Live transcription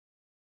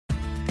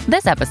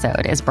This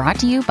episode is brought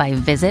to you by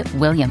Visit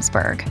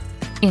Williamsburg.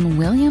 In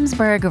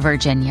Williamsburg,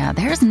 Virginia,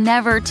 there's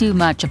never too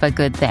much of a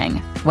good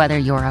thing. Whether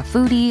you're a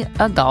foodie,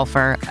 a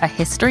golfer, a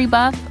history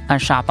buff, a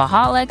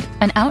shopaholic,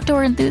 an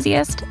outdoor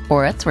enthusiast,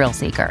 or a thrill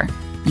seeker,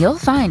 you'll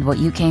find what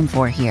you came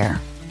for here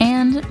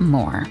and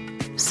more.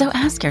 So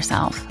ask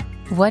yourself,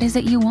 what is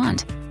it you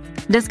want?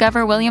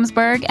 Discover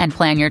Williamsburg and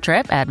plan your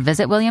trip at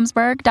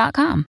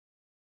visitwilliamsburg.com.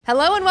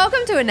 Hello and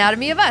welcome to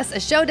Anatomy of Us, a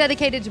show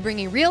dedicated to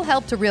bringing real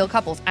help to real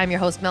couples. I'm your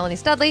host, Melanie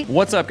Studley.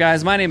 What's up,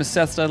 guys? My name is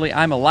Seth Studley.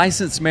 I'm a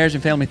licensed marriage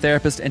and family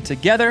therapist, and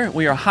together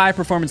we are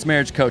high-performance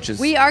marriage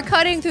coaches. We are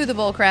cutting through the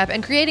bullcrap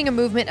and creating a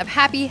movement of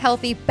happy,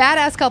 healthy,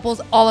 badass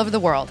couples all over the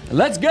world.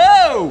 Let's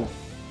go!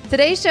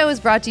 Today's show is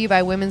brought to you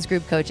by Women's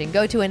Group Coaching.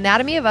 Go to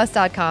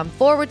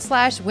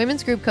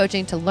anatomyofus.com/women's group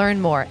coaching to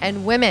learn more.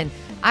 And women,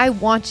 I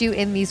want you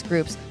in these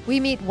groups. We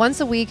meet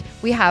once a week.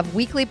 We have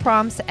weekly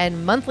prompts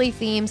and monthly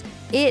themes.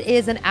 It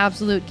is an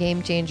absolute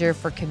game changer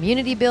for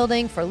community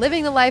building, for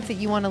living the life that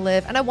you want to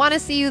live. And I want to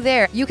see you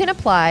there. You can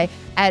apply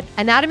at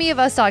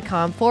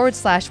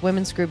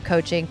anatomyofus.com/women's group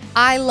coaching.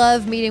 I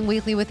love meeting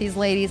weekly with these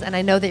ladies, and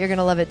I know that you're going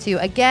to love it too.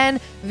 Again,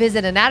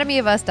 visit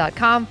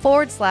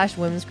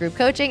anatomyofus.com/women's group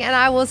coaching, and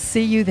I will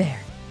see you there.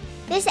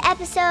 This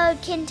episode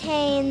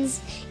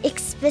contains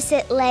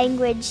explicit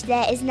language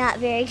that is not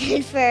very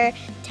good for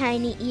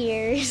tiny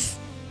ears.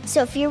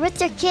 So if you're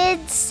with your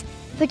kids,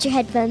 put your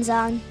headphones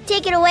on.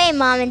 Take it away,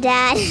 Mom and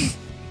Dad.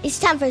 It's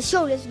time for the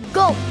show. Let's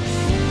go.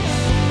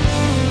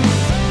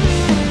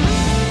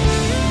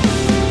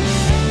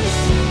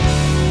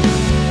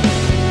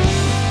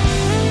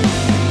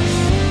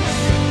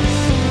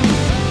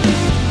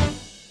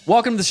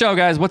 Welcome to the show,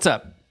 guys. What's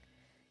up?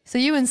 So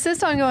you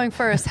insist on going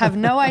first, have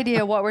no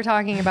idea what we're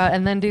talking about,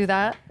 and then do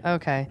that?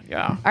 Okay.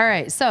 Yeah. All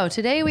right. So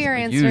today we are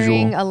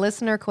answering a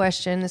listener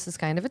question. This is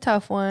kind of a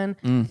tough one.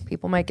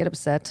 People might get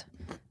upset,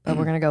 but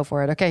we're going to go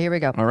for it. Okay, here we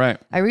go. All right.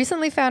 I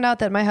recently found out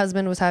that my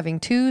husband was having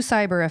 2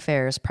 cyber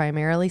affairs,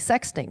 primarily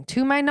sexting.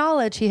 To my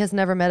knowledge, he has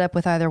never met up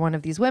with either one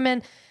of these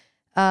women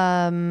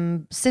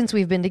since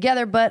we've been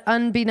together, but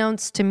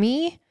unbeknownst to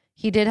me,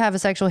 he did have a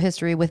sexual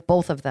history with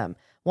both of them.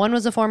 One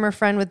was a former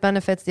friend with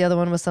benefits. The other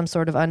one was some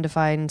sort of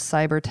undefined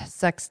cyber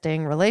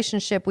sexting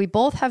relationship. We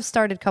both have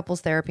started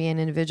couples therapy and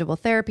individual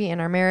therapy in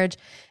our marriage.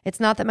 It's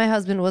not that my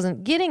husband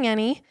wasn't getting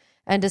any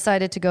and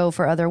decided to go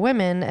for other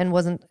women and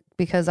wasn't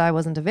because I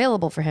wasn't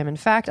available for him. In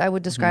fact, I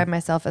would describe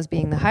myself as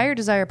being the higher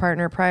desire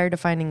partner prior to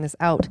finding this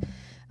out.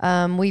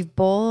 We've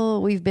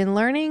been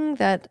learning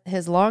that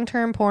his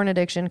long-term porn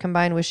addiction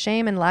combined with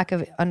shame and lack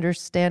of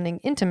understanding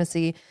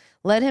intimacy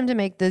led him to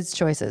make these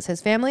choices.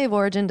 His family of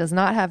origin does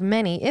not have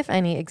many, if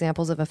any,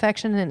 examples of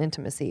affection and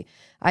intimacy.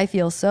 I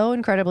feel so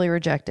incredibly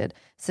rejected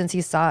since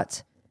he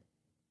sought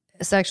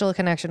sexual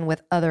connection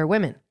with other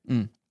women.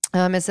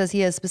 It says he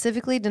has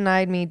specifically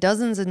denied me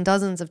dozens and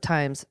dozens of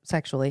times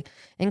sexually,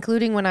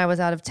 including when I was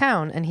out of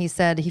town, and he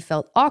said he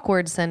felt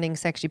awkward sending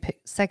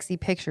sexy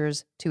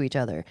pictures to each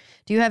other.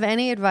 Do you have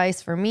any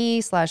advice for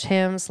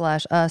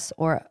me/him/us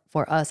or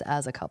for us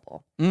as a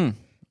couple?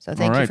 So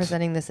thank you for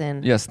sending this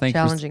in. Yes, thank you.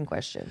 Challenging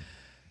question.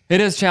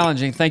 It is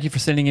challenging. Thank you for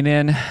sending it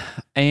in.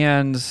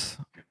 And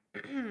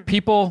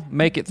people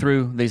make it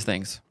through these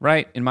things,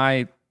 right? In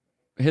my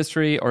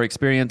history or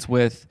experience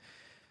with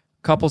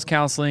couples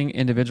counseling,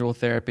 individual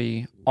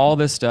therapy, all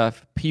this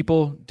stuff,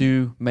 people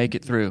do make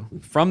it through.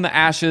 From the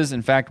ashes,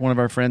 in fact, one of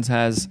our friends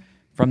has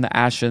from the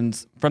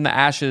ashes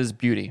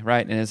beauty,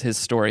 right? And it's his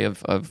story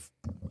of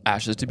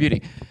ashes to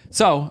beauty.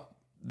 So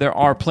there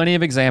are plenty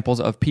of examples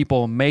of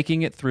people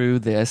making it through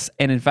this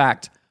and, in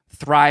fact,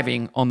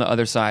 thriving on the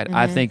other side.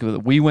 I think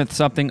we went through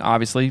something,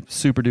 obviously,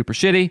 super duper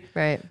shitty.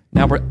 Right.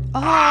 Now we're...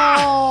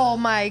 Oh,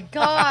 my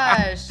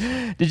gosh.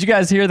 Did you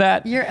guys hear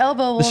that? Your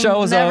elbow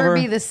will never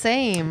be the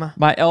same.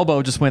 My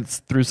elbow just went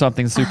through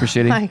something super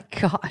shitty. My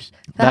gosh.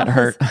 That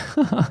hurt.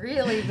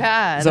 Really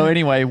bad. So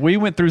anyway, we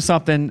went through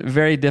something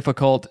very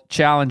difficult,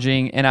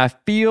 challenging, and I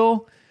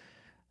feel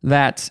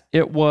that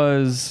it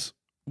was...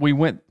 We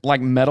went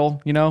like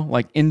metal,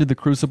 like into the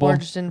crucible.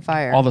 Forged in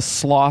fire. All the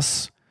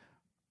sluice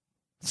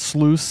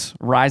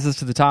rises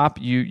to the top.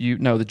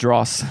 No, the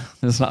dross.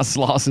 It's not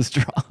sloss, it's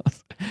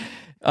dross.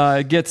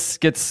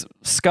 Gets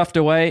scuffed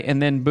away,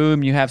 and then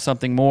boom, you have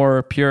something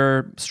more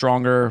pure,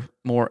 stronger,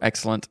 more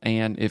excellent,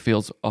 and it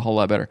feels a whole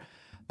lot better.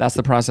 That's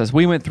the process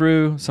we went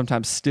through,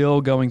 sometimes still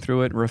going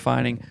through it,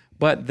 refining.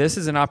 But this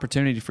is an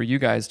opportunity for you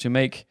guys to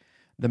make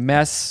the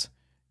mess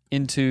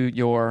into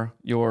your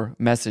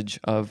message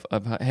of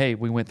hey,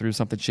 we went through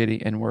something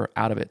shitty and we're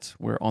out of it.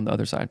 We're on the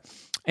other side.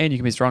 And you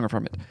can be stronger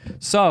from it.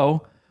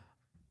 So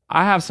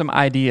I have some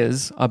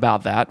ideas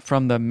about that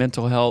from the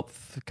mental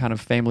health kind of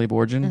family of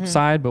origin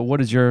side, but what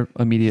is your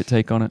immediate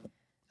take on it?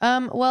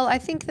 Well, I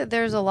think that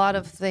there's a lot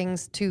of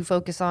things to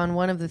focus on.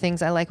 One of the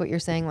things I like what you're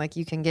saying, like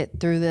you can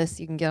get through this,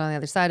 you can get on the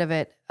other side of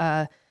it.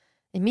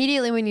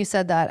 Immediately when you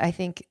said that, I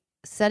think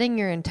setting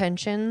your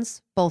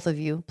intentions, both of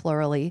you,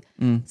 plurally,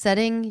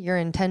 setting your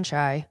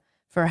intention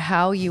for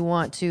how you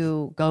want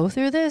to go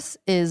through this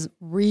is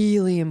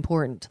really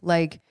important.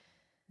 Like,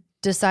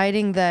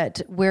 deciding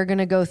that we're going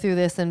to go through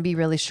this and be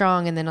really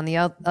strong. And then on the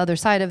other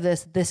side of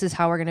this, this is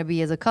how we're going to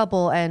be as a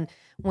couple. And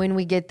when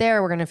we get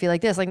there, we're going to feel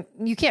like this. Like,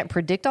 you can't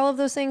predict all of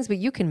those things, but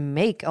you can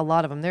make a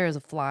lot of them. There is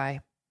a fly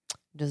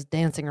just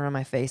dancing around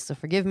my face. So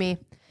forgive me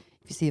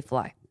if you see a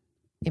fly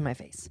in my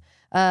face.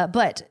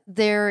 But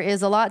there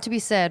is a lot to be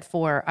said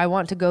for, I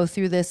want to go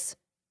through this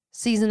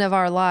season of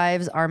our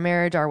lives, our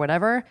marriage, our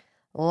whatever,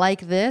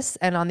 like this.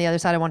 And on the other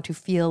side, I want to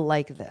feel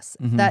like this.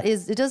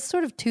 It does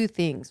sort of two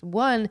things.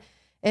 One,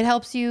 it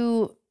helps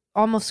you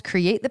almost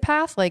create the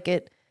path. Like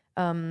it'd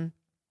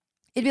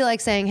be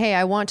like saying, hey,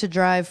 I want to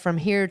drive from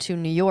here to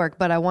New York,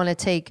 but I want to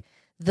take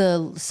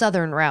the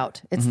southern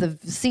route. It's the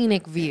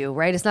scenic view,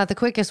 right? It's not the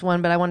quickest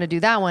one, but I want to do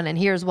that one. And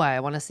here's why. I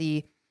want to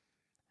see,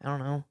 I don't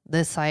know,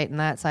 this site and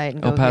that site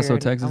and El go Paso, here.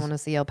 Texas. I want to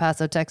see El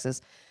Paso,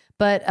 Texas.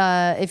 But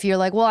if you're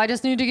like, well, I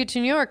just need to get to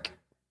New York,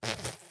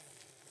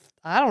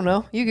 I don't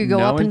know. You could go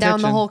No up and down the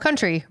intention. whole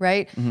country,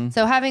 right?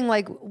 So having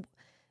like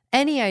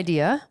any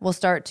idea will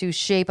start to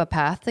shape a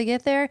path to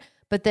get there.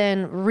 But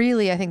then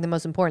really, I think the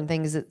most important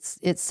thing is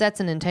it sets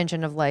an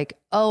intention of like,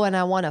 oh, and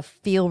I want to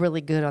feel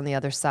really good on the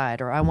other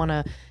side, or I want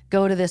to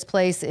go to this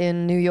place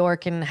in New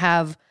York and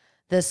have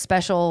this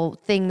special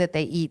thing that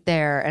they eat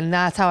there. And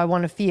that's how I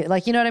want to feel.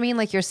 Like, you know what I mean?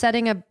 Like, you're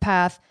setting a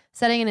path,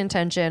 setting an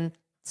intention,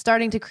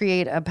 starting to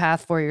create a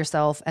path for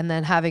yourself, and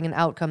then having an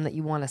outcome that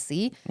you want to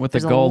see. With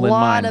There's a goal a in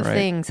lot mind, of right?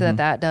 things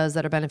that does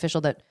that are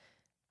beneficial that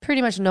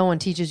pretty much no one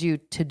teaches you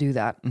to do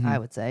that, I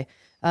would say.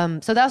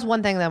 So that's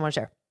one thing that I want to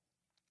share.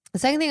 The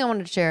second thing I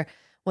wanted to share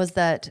was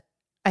that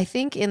I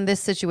think in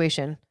this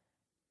situation,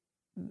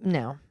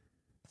 now,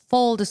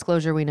 full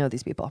disclosure, we know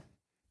these people.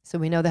 So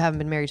we know they haven't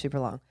been married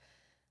super long.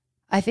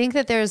 I think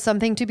that there's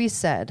something to be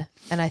said.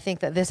 And I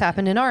think that this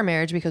happened in our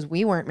marriage because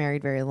we weren't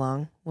married very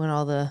long when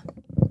all the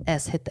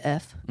S hit the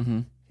F. You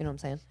know what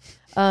I'm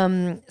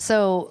saying?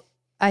 So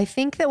I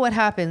think that what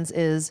happens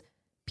is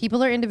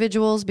people are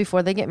individuals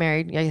before they get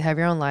married. You have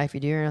your own life.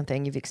 You do your own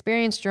thing. You've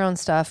experienced your own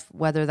stuff,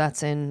 whether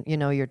that's in,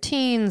 your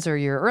teens or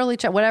your early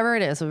whatever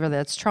it is, whether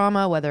it's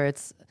trauma, whether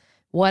it's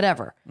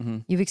whatever.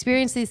 You've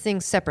experienced these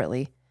things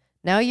separately.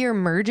 Now you're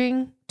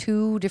merging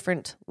two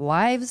different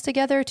lives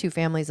together, two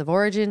families of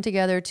origin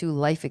together, two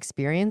life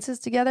experiences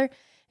together,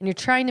 and you're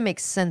trying to make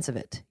sense of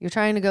it. You're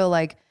trying to go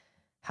like,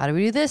 how do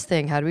we do this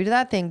thing? How do we do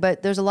that thing?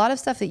 But there's a lot of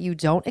stuff that you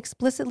don't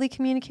explicitly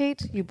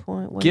communicate.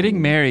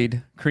 Getting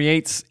married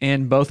creates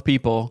in both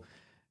people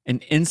an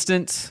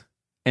instant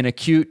and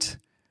acute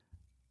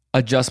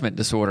adjustment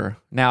disorder.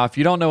 Now, if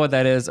you don't know what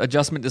that is,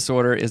 adjustment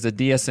disorder is a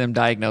DSM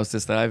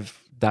diagnosis that I've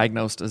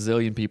diagnosed a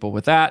zillion people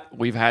with that.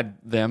 We've had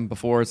them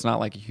before. It's not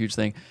like a huge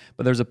thing,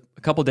 but there's a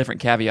couple different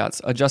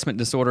caveats. Adjustment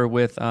disorder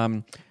with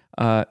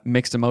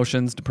mixed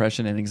emotions,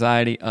 depression and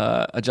anxiety.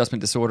 Adjustment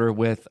disorder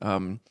with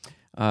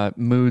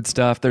mood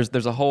stuff.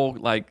 There's a whole,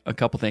 like, a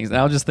couple things. And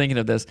I was just thinking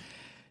of this.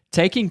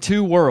 Taking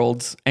two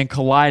worlds and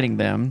colliding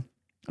them.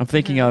 I'm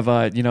thinking of,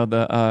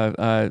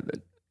 the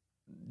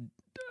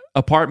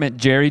apartment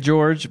Jerry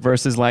George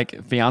versus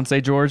like fiance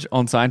George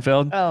on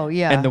Seinfeld. Oh,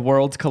 yeah. And the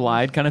worlds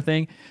collide kind of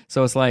thing.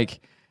 So it's like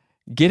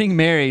getting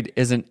married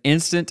is an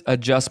instant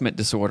adjustment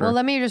disorder. Well,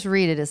 let me just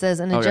read it. It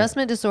says, an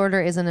adjustment disorder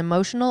is an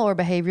emotional or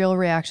behavioral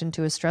reaction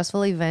to a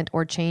stressful event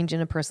or change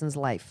in a person's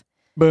life.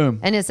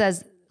 Boom. And it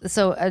says,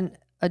 so an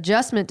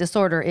adjustment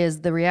disorder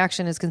is the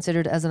reaction is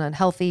considered as an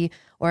unhealthy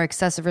or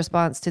excessive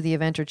response to the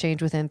event or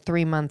change within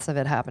 3 months of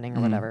it happening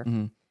or whatever.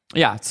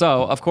 Yeah.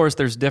 So, of course,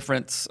 there's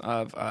difference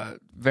of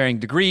varying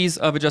degrees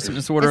of adjustment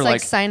disorder. It's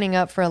like signing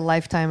up for a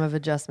lifetime of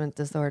adjustment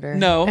disorder.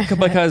 No,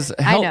 because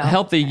I know.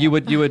 healthy, you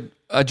would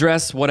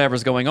address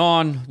whatever's going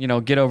on,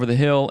 get over the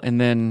hill, and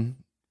then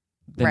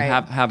Right.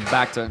 have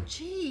back to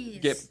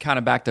get kind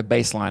of back to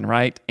baseline,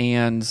 right?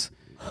 And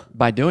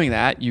by doing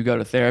that, you go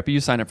to therapy, you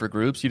sign up for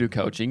groups, you do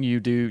coaching,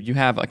 you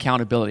have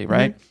accountability,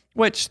 right?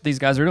 Which these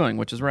guys are doing,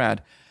 which is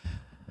rad.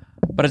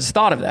 But I just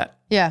thought of that.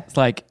 Yeah. It's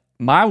like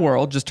my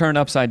world just turned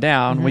upside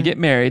down. We get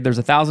married. There's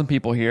 1,000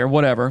 people here,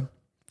 whatever.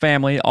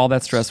 Family, all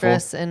that's stressful.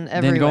 Stress in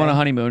every Then you go on way. a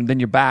honeymoon. Then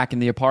you're back in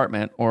the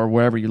apartment or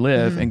wherever you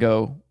live and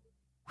go,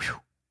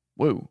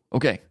 whoa,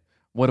 okay,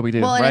 what do we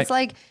do? Well, and right? it's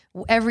like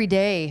every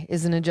day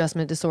is an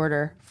adjustment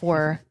disorder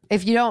for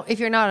if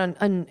you're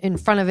not in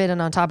front of it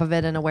and on top of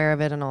it and aware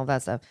of it and all of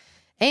that stuff.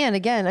 And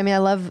again, I mean,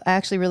 I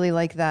actually really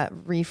like that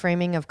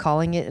reframing of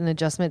calling it an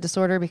adjustment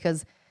disorder,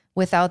 because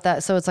without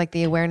that, so it's like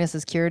the awareness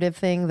is curative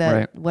thing that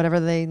Right. whatever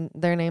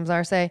their names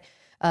are, say,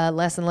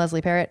 Les and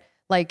Leslie Parrott,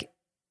 like,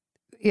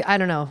 I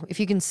don't know, if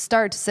you can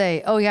start to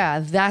say, oh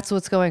yeah, that's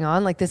what's going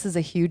on. Like, this is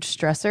a huge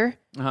stressor,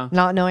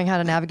 not knowing how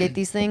to navigate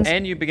these things.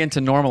 And you begin to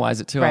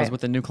normalize it too. I was Right.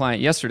 with a new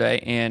client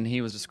yesterday and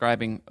he was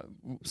describing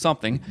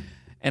something.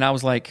 And I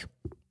was like,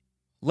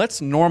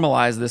 let's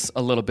normalize this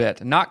a little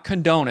bit, not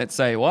condone it.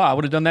 Say, well, I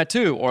would have done that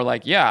too. Or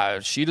like, yeah,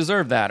 she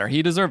deserved that or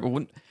he deserved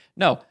it.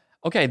 No.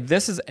 Okay,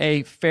 this is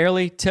a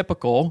fairly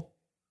typical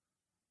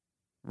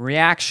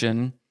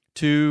reaction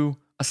to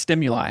a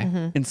stimuli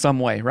in some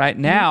way, right?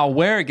 Now,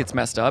 where it gets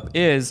messed up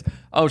is,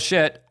 oh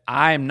shit,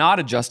 I'm not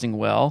adjusting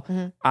well.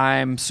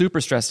 I'm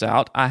super stressed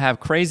out. I have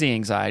crazy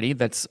anxiety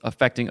that's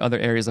affecting other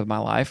areas of my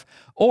life,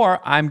 or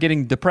I'm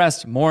getting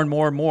depressed more and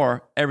more and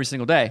more every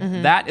single day.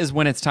 That is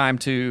when it's time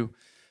to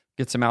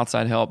get some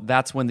outside help.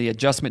 That's when the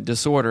adjustment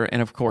disorder,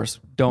 and of course,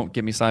 don't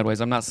get me sideways.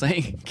 I'm not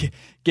saying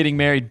getting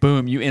married,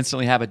 boom, you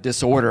instantly have a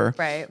disorder,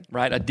 Right.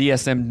 A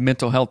DSM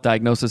mental health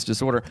diagnosis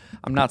disorder.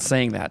 I'm not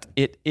saying that.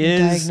 It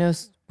is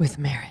Diagnosed with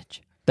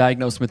marriage.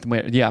 diagnosed with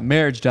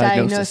marriage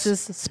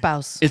diagnosis.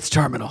 Spouse. It's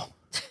terminal.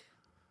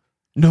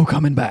 No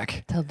coming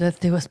back. Till death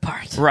do us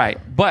part. Right.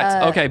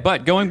 But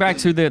but going back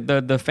to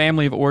the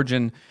family of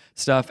origin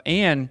stuff,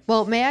 and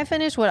Well, may I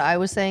finish what I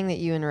was saying that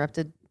you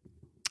interrupted?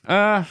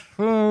 let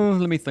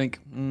me think.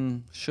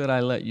 Should I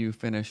let you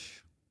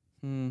finish?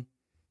 All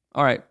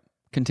right,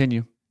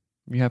 continue.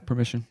 You have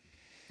permission.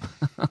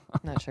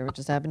 Not sure what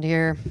just happened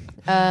here.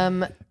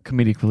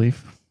 Comedic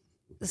relief.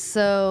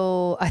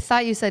 So I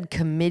thought you said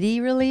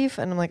committee relief,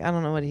 and I'm like, I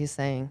don't know what he's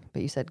saying,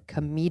 but you said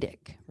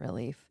comedic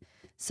relief.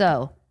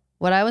 So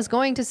what I was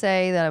going to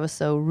say that I was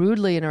so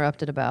rudely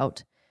interrupted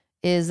about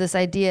is this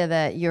idea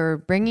that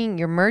you're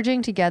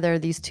merging together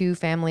these two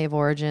family of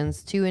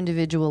origins, two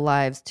individual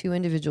lives, two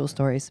individual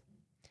stories.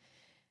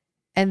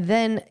 And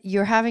then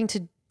you're having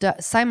to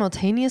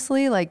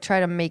simultaneously like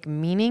try to make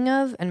meaning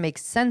of and make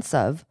sense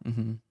of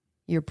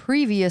your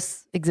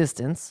previous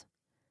existence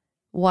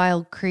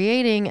while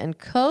creating and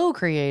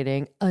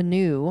co-creating a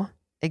new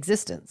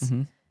existence.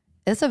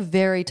 It's a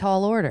very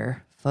tall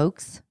order,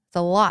 folks. It's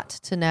a lot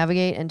to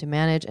navigate and to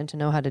manage and to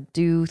know how to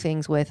do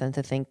things with and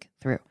to think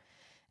through.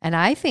 And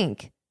I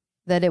think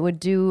that it would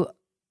do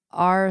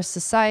our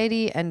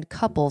society and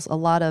couples a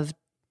lot of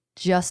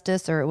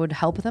justice, or it would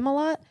help them a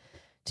lot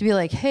to be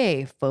like,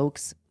 hey,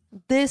 folks,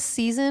 this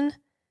season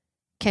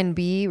can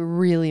be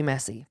really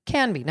messy.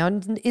 Can be. Now,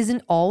 it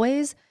isn't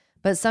always,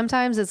 but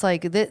sometimes it's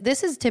like,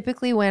 this is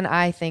typically when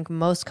I think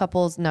most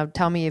couples, now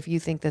tell me if you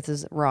think this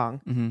is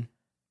wrong.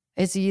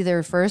 It's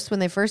either when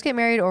they first get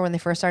married or when they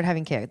first start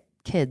having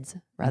kids,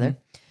 rather.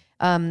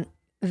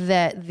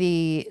 That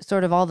the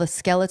sort of all the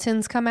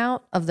skeletons come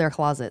out of their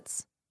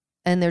closets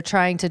and they're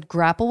trying to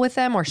grapple with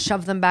them or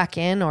shove them back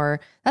in, or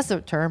that's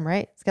the term,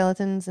 right?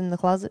 Skeletons in the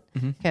closet.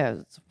 Okay, I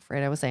was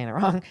afraid I was saying it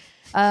wrong.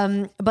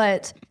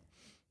 But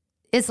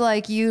it's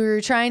like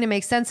you're trying to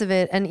make sense of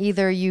it, and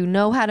either you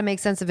know how to make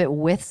sense of it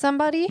with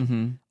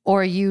somebody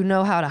or you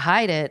know how to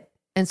hide it.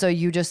 And so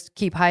you just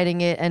keep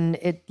hiding it and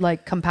it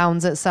like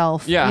compounds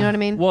itself. Yeah. You know what I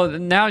mean? Well,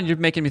 now you're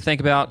making me think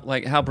about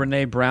like how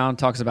Brene Brown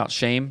talks about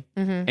shame.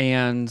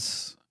 And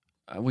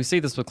we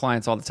see this with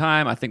clients all the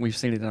time. I think we've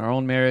seen it in our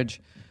own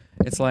marriage.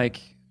 It's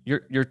like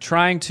you're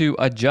trying to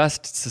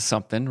adjust to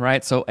something,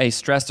 right? So a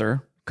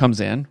stressor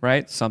comes in,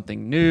 right?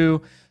 Something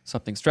new,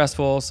 something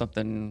stressful,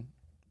 something,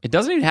 it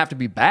doesn't even have to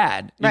be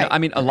bad. You know, I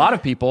mean, a lot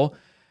of people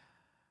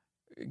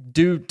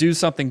do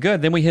something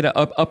good, then we hit an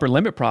upper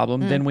limit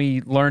problem, then we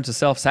learn to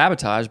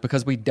self-sabotage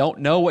because we don't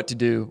know what to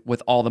do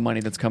with all the money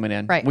that's coming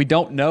in. Right. We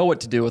don't know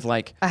what to do with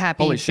like, a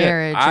happy holy shit,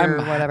 marriage or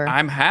whatever.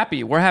 I'm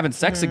happy. We're having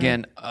sex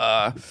again.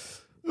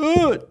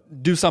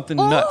 Do something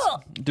nuts.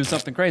 Do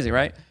something crazy,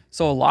 right?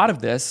 So a lot of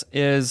this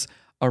is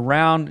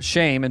around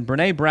shame, and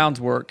Brene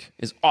Brown's work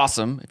is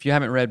awesome. If you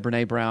haven't read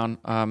Brene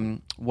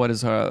Brown, what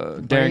is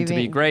her Daring to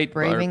be Great?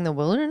 Braving the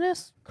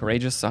Wilderness?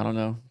 Courageous? I don't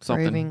know.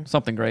 Braving.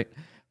 Something great.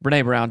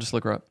 Brene Brown, just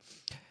look her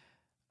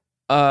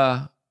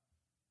up.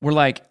 We're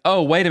like,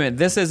 oh, wait a minute.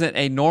 This isn't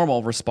a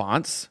normal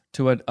response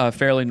to a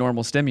fairly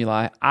normal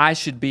stimuli. I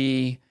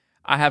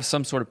have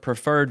some sort of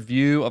preferred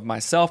view of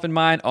myself in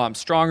mind. Oh, I'm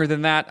stronger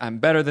than that. I'm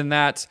better than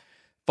that.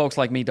 Folks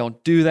like me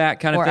don't do that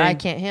kind of thing. Or I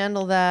can't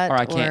handle that. Or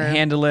I can't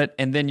handle it.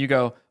 And then you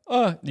go,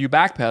 oh, you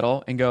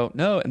backpedal and go,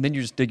 no. And then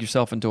you just dig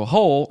yourself into a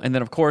hole. And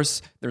then, of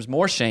course, there's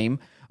more shame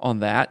on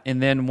that.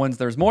 And then once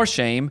there's more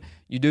shame,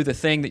 you do the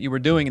thing that you were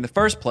doing in the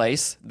first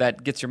place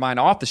that gets your mind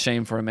off the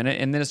shame for a minute.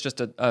 And then it's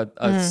just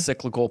a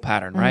cyclical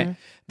pattern, right?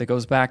 That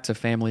goes back to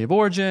family of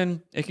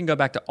origin. It can go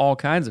back to all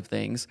kinds of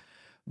things.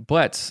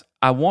 But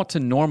I want to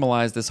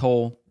normalize this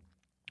whole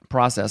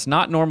process,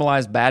 not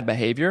normalize bad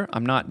behavior.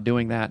 I'm not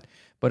doing that.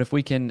 But if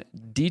we can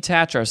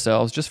detach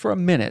ourselves just for a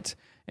minute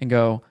and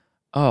go,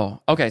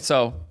 oh, okay,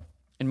 so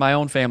in my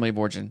own family of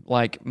origin,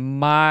 like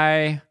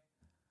my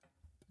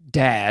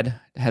dad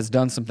has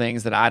done some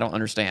things that I don't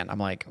understand. I'm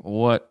like,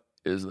 what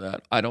is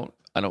that? I don't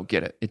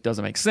get it. It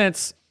doesn't make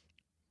sense.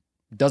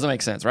 It doesn't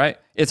make sense, right?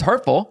 It's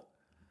hurtful,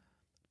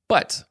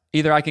 but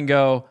either I can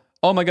go,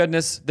 oh my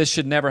goodness, this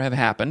should never have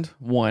happened.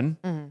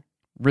 One,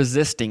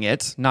 resisting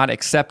it, not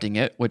accepting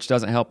it, which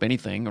doesn't help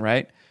anything,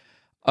 right?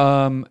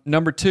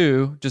 Number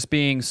two, just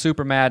being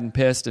super mad and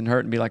pissed and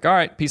hurt and be like, all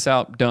right, peace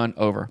out, done,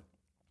 over.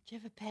 Do you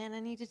have a pen?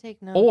 I need to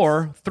take notes.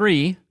 Or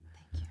three,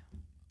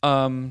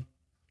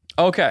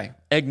 okay,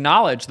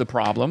 acknowledge the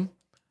problem.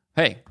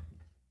 Hey,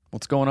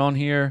 what's going on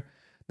here?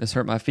 This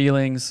hurt my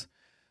feelings.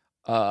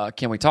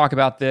 Can we talk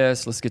about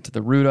this? Let's get to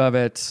the root of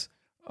it.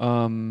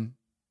 And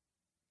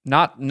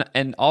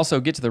also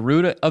get to the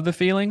root of the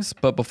feelings,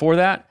 but before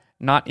that,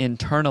 not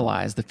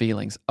internalize the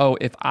feelings. Oh,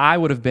 if I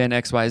would have been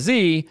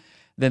XYZ,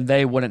 then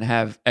they wouldn't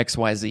have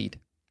XYZ'd.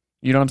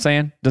 You know what I'm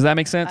saying? Does that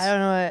make sense? I don't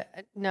know.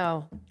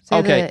 No. Say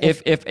Okay.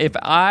 the- If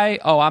I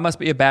must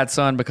be a bad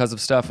son because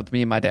of stuff with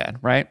me and my dad,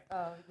 right?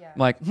 Oh, yeah. I'm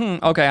like,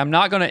 okay, I'm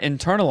not going to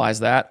internalize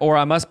that, or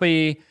I must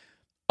be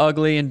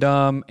ugly and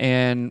dumb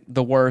and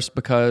the worst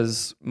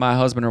because my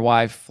husband or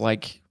wife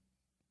like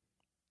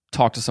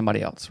talk to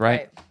somebody else,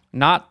 right?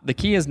 The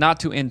key is not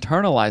to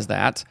internalize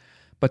that,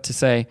 but to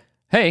say,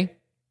 hey,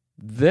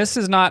 this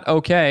is not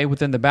okay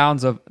within the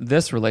bounds of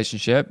this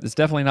relationship. It's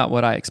definitely not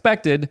what I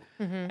expected,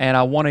 and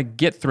I want to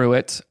get through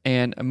it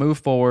and move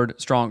forward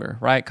stronger,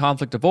 right?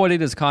 Conflict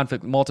avoided is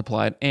conflict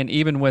multiplied. And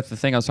even with the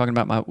thing I was talking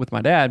about with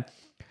my dad,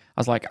 I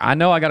was like, I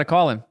know I got to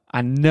call him.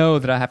 I know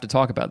that I have to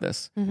talk about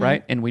this,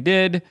 right? And we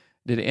did.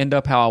 Did it end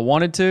up how I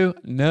wanted to?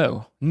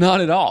 No, not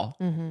at all.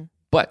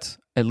 But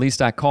at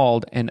least I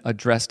called and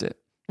addressed it,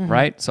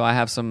 right? So I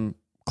have some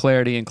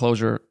clarity and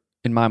closure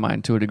in my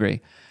mind to a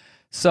degree.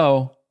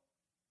 So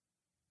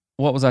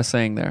what was I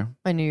saying there?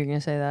 I knew you were going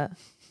to say that.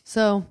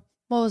 So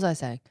what was I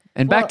saying?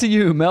 And back to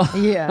you, Mel.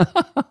 Yeah.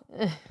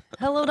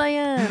 Hello,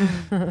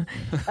 Diane.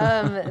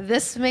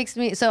 This makes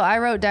me, so I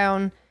wrote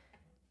down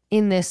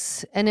in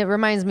this, and it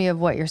reminds me of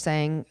what you're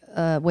saying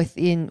with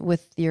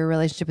your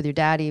relationship with your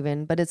dad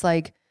even, but it's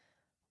like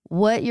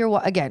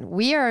again,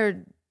 we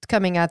are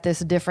coming at this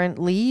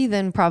differently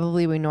than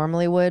probably we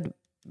normally would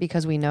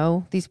because we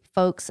know these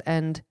folks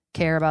and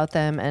care about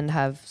them and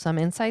have some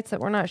insights that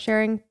we're not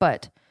sharing.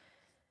 But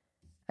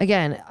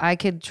again, I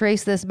could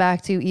trace this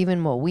back to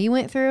even what we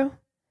went through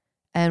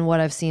and what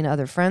I've seen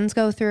other friends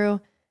go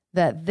through,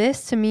 that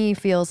this to me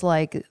feels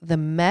like the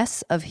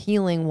mess of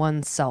healing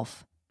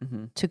oneself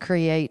to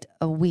create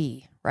a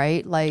we,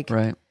 right? Like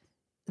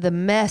the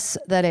mess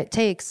that it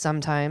takes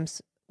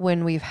sometimes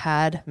when we've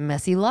had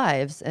messy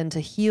lives and to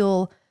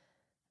heal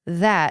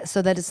that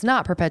so that it's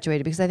not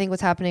perpetuated. Because I think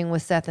what's happening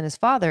with Seth and his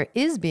father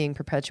is being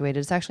perpetuated.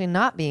 It's actually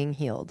not being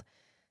healed.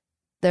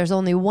 There's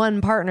only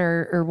one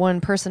partner or one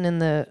person in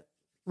the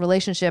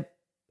relationship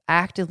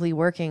actively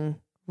working,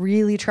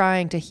 really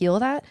trying to heal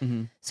that.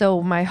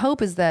 So my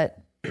hope is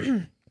that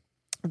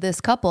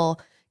this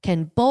couple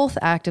can both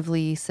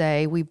actively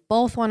say, we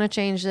both want to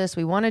change this.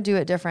 We want to do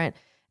it different.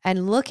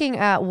 And looking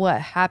at what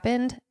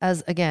happened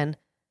as, again,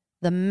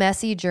 the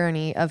messy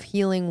journey of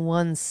healing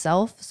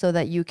oneself so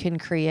that you can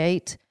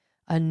create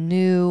a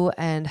new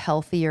and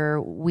healthier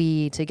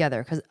we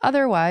together. Because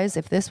otherwise,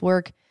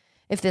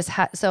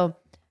 so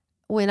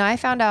when I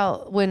found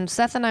out, when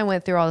Seth and I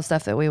went through all the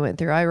stuff that we went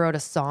through, I wrote a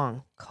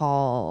song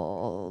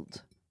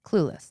called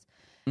Clueless.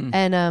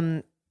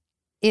 And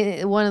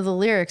one of the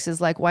lyrics is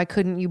like, why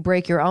couldn't you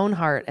break your own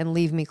heart and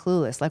leave me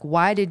clueless? Like,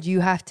 why did you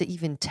have to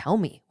even tell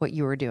me what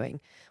you were doing?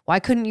 Why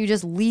couldn't you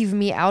just leave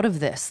me out of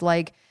this?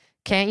 Like,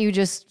 can't you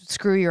just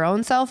screw your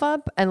own self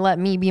up and let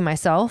me be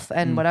myself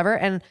and whatever?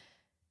 And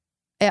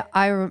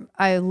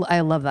I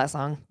love that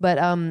song, but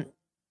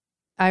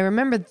I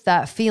remember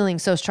that feeling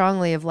so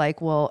strongly of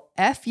like, well,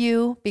 F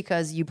you,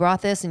 because you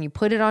brought this and you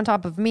put it on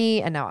top of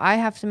me and now I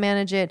have to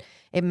manage it.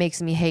 It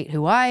makes me hate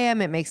who I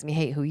am. It makes me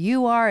hate who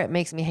you are. It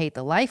makes me hate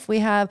the life we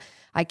have.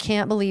 I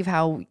can't believe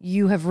how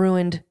you have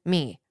ruined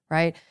me,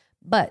 right?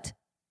 But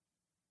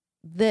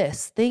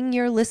this thing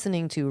you're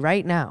listening to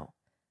right now,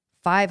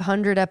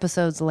 500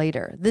 episodes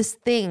later, this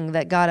thing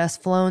that got us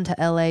flown to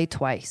LA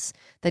twice,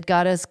 that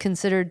got us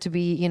considered to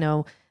be,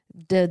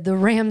 the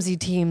Ramsey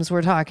teams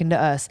were talking to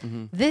us.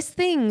 This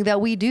thing that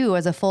we do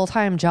as a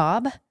full-time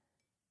job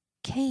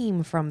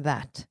came from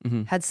that.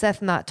 Had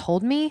Seth not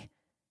told me,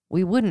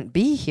 we wouldn't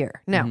be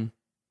here. Now,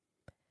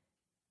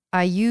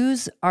 I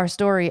use our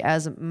story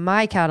as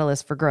my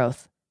catalyst for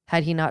growth.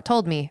 Had he not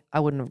told me, I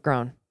wouldn't have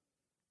grown.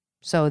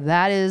 So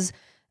that is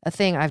a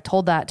thing. I've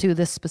told that to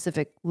this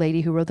specific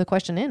lady who wrote the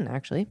question in,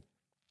 actually.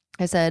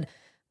 I said,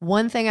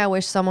 one thing I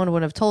wish someone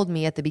would have told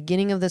me at the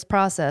beginning of this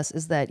process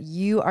is that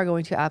you are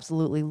going to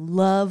absolutely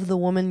love the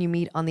woman you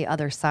meet on the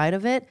other side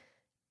of it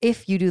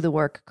if you do the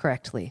work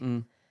correctly.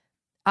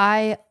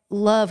 I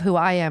love who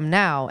I am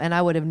now, and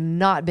I would have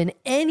not been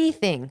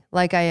anything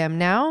like I am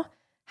now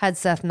had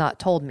Seth not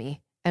told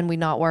me and we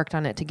not worked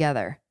on it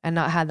together and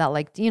not had that,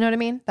 like, you know what I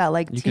mean? That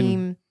like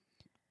team.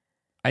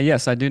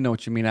 Yes, I do know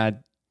what you mean. I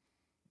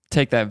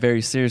take that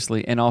very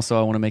seriously. And also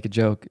I want to make a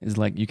joke is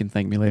like, you can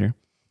thank me later.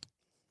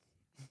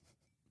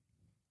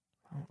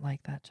 I don't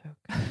like that joke.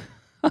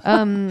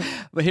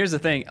 But here's the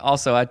thing.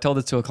 Also, I told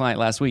this to a client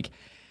last week.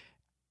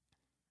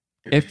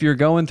 If you're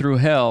going through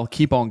hell,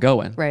 keep on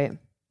going.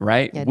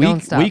 Right? Yeah,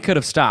 don't stop. We could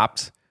have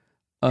stopped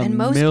a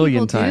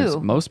million times. Do.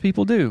 Most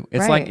people do.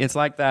 It's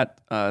like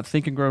that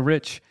Think and Grow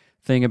Rich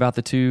thing about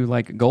the two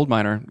like gold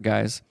miner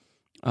guys.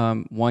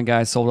 One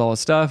guy sold all his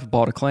stuff,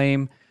 bought a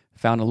claim,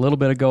 found a little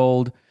bit of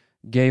gold,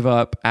 gave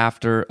up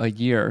after a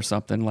year or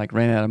something, like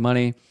ran out of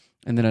money.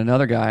 And then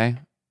another guy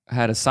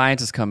had a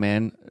scientist come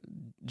in,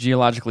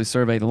 geologically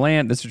survey the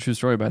land. This is a true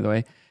story, by the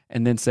way.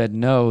 And then said,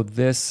 no,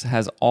 this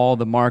has all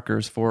the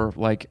markers for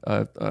like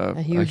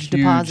a huge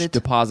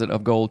deposit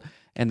of gold.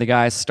 And the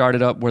guy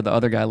started up where the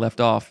other guy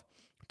left off,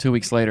 2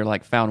 weeks later,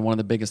 like found one of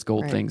the biggest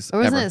gold Right. things Or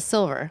wasn't ever. it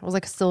silver? It was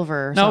like a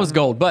silver. Or No, it was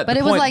something. gold. But But the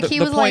it was point- like the- he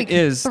the was point like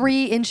is-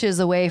 3 inches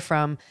away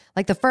from,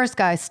 like the first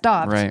guy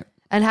stopped. Right.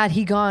 And had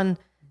he gone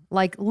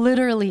like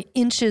literally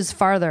inches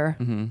farther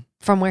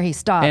from where he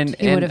stopped, And-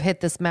 he would and- have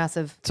hit this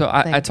massive So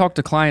thing. I talk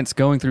to clients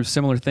going through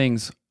similar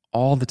things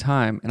all the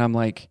time, and I'm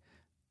like,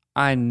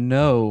 I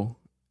know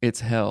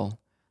it's hell.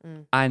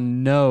 I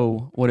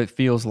know what it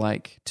feels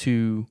like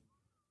to,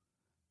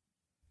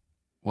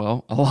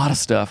 well, a lot of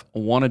stuff.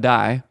 Want to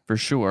die for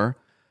sure.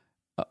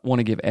 Want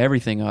to give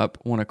everything up.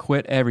 Want to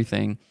quit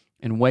everything.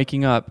 And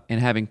waking up and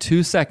having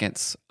 2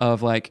 seconds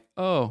of like,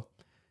 oh,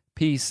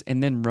 peace,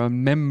 and then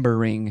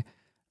remembering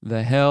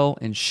the hell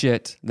and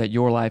shit that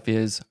your life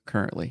is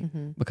currently,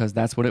 because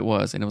that's what it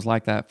was. And it was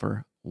like that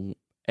for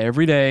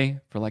every day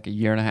for like a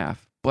year and a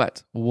half.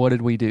 But what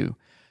did we do?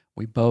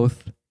 We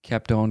both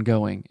kept on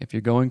going. If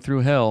you're going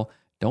through hell,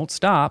 don't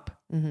stop.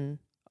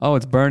 Oh,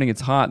 it's burning.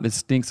 It's hot. This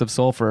stinks of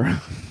sulfur.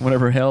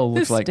 Whatever hell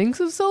looks like. Stinks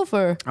of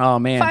sulfur. Oh,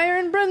 man. Fire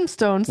and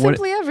brimstone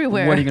simply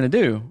everywhere. What are you going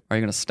to do? Are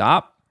you going to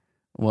stop?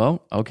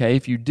 Well, okay.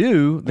 If you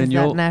do, then Is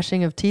you'll... that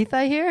gnashing of teeth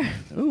I hear?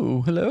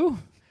 Ooh, hello.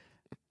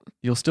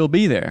 You'll still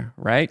be there,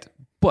 right?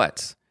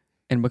 But,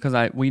 and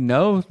because we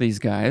know these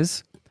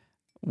guys,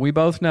 we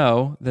both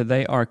know that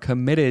they are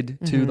committed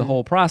to the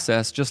whole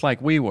process, just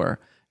like we were.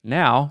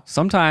 Now,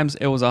 sometimes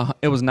it was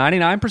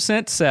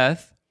 99%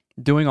 Seth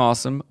doing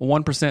awesome,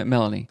 1%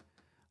 Melanie.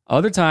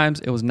 Other times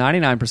it was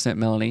 99%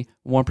 Melanie,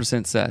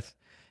 1% Seth.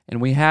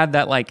 And we had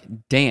that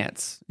like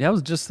dance. That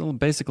was just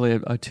basically a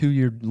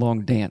 2-year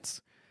long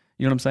dance.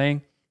 You know what I'm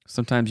saying?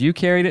 Sometimes you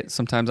carried it,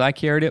 sometimes I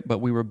carried it, but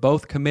we were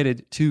both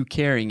committed to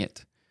carrying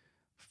it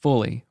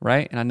fully,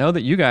 right? And I know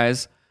that you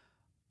guys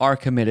are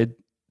committed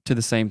to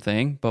the same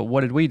thing, but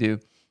what did we do?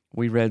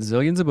 We read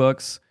zillions of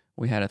books.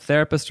 We had a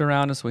therapist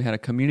around us. We had a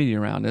community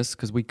around us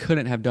because we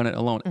couldn't have done it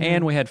alone.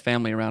 And we had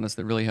family around us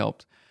that really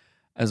helped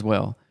as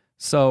well.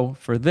 So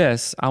for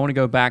this, I want to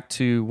go back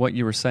to what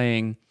you were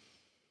saying,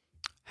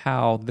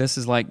 how this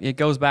is like, it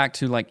goes back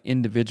to like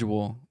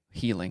individual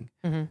healing,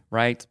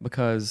 right?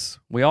 Because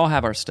we all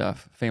have our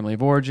stuff, family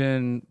of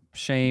origin,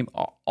 shame,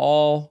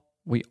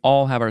 we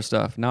all have our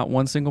stuff. Not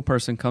one single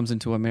person comes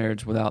into a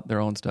marriage without their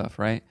own stuff,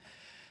 right?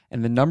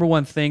 And the number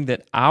one thing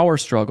that our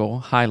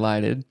struggle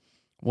highlighted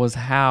was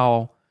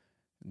how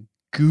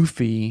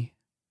goofy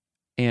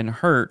and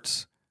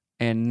hurt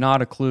and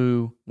not a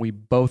clue we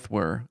both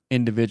were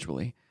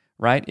individually,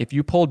 right? If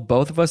you pulled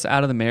both of us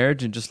out of the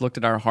marriage and just looked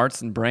at our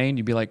hearts and brain,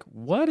 you'd be like,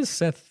 what is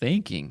Seth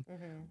thinking?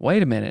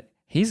 Wait a minute.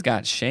 He's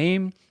got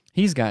shame.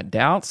 He's got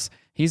doubts.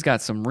 He's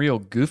got some real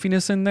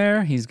goofiness in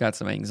there. He's got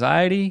some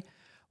anxiety.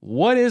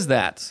 What is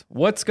that?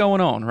 What's going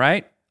on,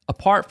 right?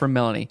 Apart from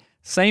Melanie,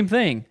 same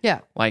thing. Yeah.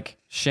 Like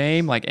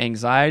shame, like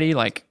anxiety,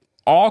 like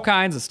all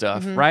kinds of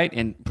stuff, right?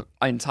 And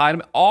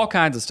entitlement, all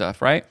kinds of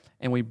stuff, right?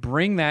 And we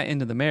bring that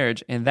into the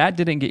marriage, and that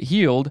didn't get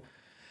healed.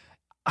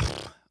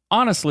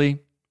 Honestly,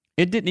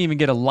 it didn't even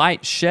get a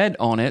light shed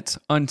on it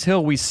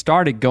until we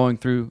started going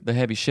through the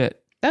heavy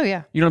shit. Oh,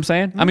 yeah. You know what I'm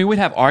saying? I mean, we'd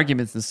have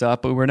arguments and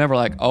stuff, but we were never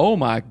like, oh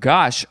my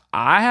gosh,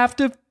 I have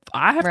to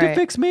Right.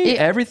 fix me,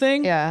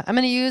 everything. Yeah. I'm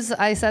going to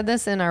I said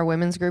this in our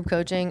women's group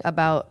coaching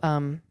about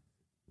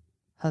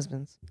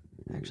husbands,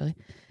 actually.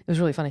 It was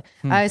really funny.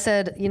 I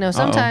said,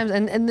 sometimes,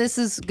 and this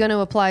is going to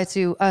apply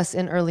to us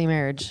in early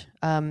marriage.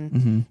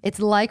 It's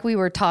like we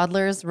were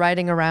toddlers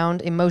riding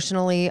around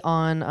emotionally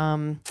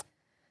on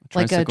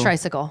like a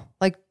tricycle.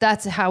 Like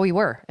that's how we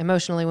were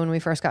emotionally when we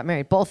first got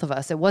married, both of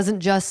us. It wasn't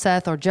just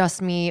Seth or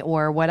just me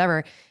or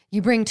whatever.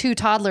 You bring 2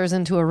 toddlers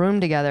into a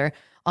room together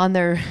on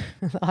their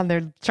on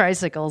their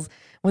tricycles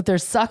with their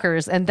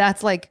suckers, and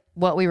that's like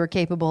what we were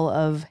capable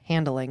of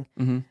handling.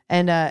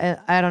 And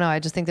I don't know. I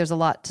just think there's a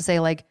lot to say.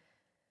 Like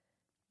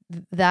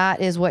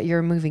that is what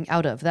you're moving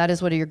out of. That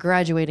is what you're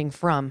graduating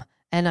from.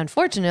 And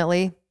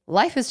unfortunately,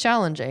 life is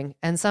challenging,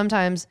 and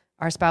sometimes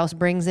our spouse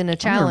brings in a I'm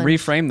challenge. going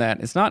to reframe that.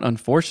 It's not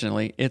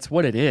unfortunately, it's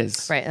what it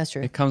is. Right, that's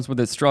true. It comes with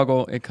its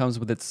struggle. It comes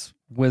with its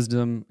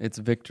wisdom, its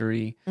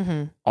victory,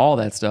 all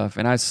that stuff.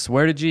 And I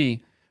swear to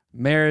G,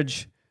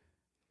 marriage,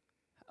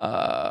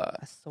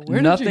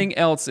 nothing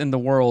else in the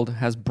world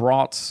has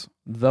brought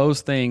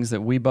those things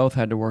that we both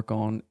had to work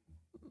on,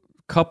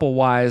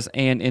 couple-wise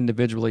and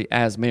individually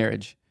as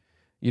marriage.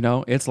 You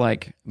know, it's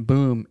like,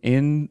 boom,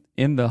 in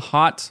the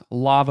hot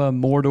lava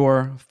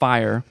Mordor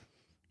fire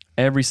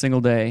every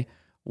single day.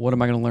 What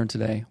am I going to learn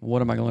today?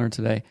 What am I going to learn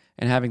today?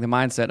 And having the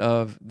mindset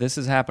of this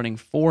is happening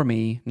for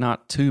me,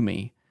 not to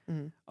me.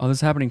 Oh, this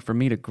is happening for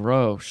me to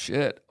grow.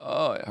 Shit.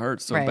 Oh, it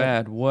hurts so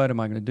bad. What am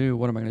I going to do?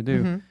 What am I going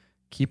to do?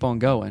 Keep on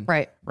going.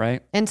 Right.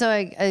 Right. And so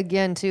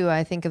again, too,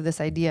 I think of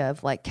this idea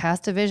of like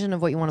cast a vision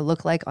of what you want to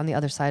look like on the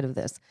other side of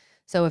this.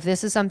 So if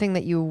this is something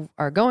that you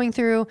are going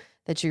through,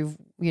 that you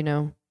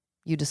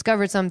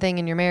discovered something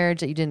in your marriage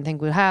that you didn't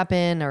think would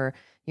happen, or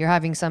you're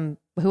having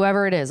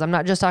whoever it is. I'm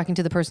not just talking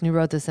to the person who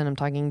wrote this in. I'm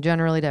talking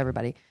generally to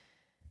everybody.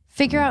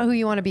 Figure out who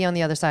you want to be on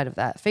the other side of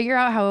that. Figure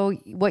out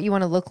what you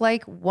want to look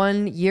like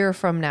 1 year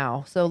from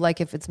now. So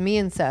like if it's me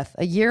and Seth,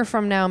 a year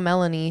from now,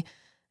 Melanie,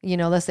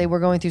 let's say we're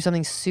going through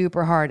something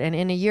super hard. And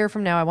in a year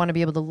from now, I want to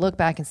be able to look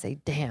back and say,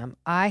 damn,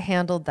 I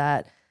handled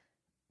that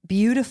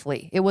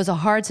beautifully. It was a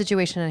hard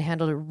situation and I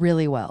handled it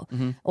really well.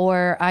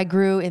 Or I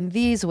grew in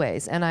these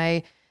ways and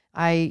I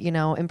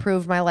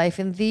improved my life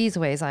in these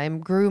ways. I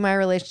grew my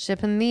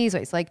relationship in these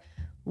ways. Like,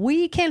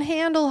 we can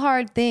handle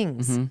hard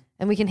things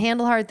and we can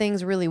handle hard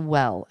things really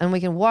well. And we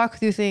can walk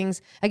through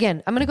things.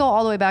 Again, I'm going to go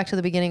all the way back to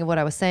the beginning of what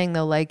I was saying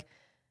though. Like,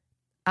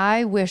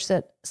 I wish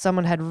that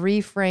someone had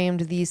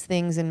reframed these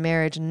things in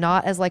marriage,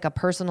 not as like a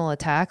personal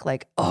attack.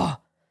 Like, oh,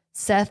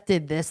 Seth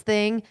did this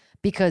thing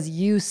because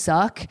you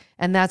suck.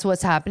 And that's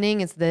what's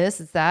happening. It's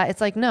this, it's that.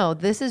 It's like, no,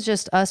 this is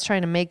just us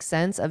trying to make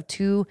sense of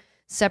two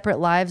separate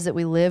lives that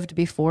we lived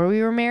before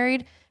we were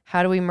married.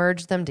 How do we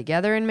merge them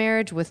together in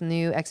marriage with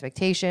new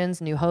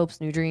expectations, new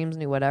hopes, new dreams,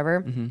 new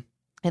whatever?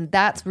 And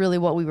that's really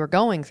what we were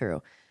going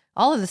through.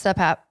 All of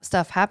the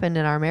stuff happened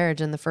in our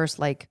marriage in the first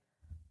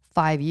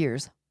 5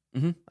 years.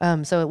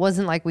 So it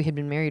wasn't like we had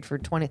been married for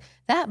 20.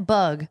 That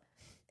bug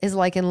is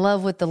like in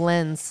love with the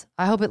lens.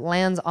 I hope it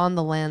lands on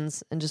the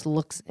lens and just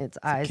looks its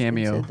eyes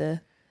into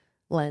the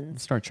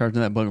lens. Start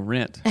charging that bug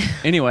rent.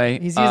 Anyway,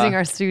 he's using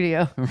our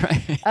studio.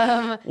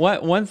 Right.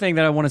 One thing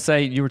that I want to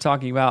say, you were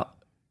talking about,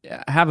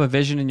 have a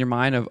vision in your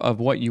mind of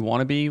what you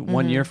want to be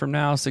 1 year from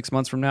now, 6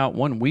 months from now,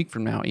 1 week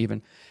from now,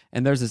 even.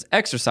 And there's this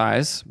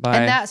exercise by...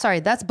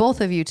 And that's both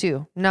of you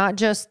too, not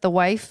just the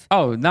wife.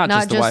 Oh, not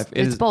just the wife.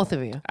 It's both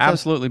of you.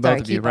 Absolutely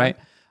both of you, right?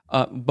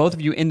 Both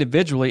of you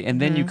individually,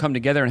 and then you come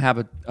together and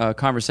have a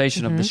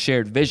conversation of the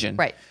shared vision.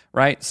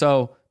 Right?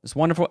 So this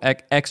wonderful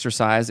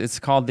exercise, it's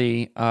called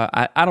the,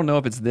 I don't know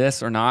if it's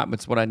this or not, but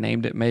it's what I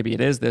named it. Maybe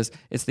it is this.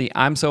 It's the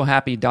I'm so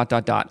happy ...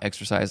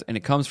 exercise. And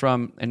it comes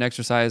from an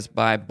exercise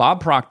by Bob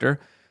Proctor.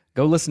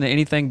 Go listen to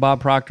anything Bob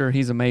Proctor.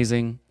 He's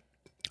amazing.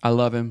 I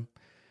love him.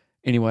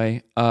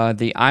 Anyway,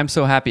 the I'm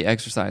so happy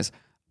exercise.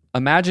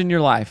 Imagine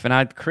your life. And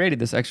I created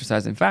this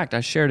exercise. In fact,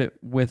 I shared it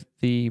with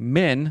the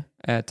men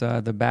at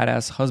the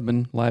Badass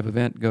Husband live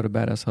event. Go to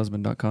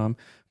badasshusband.com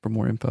for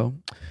more info.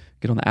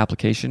 Get on the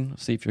application.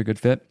 See if you're a good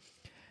fit.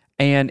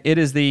 And it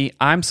is the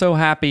I'm so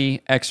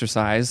happy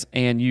exercise.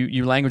 And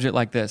you language it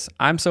like this.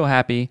 I'm so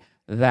happy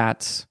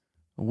that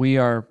we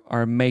are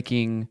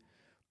making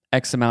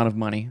X amount of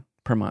money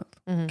per month.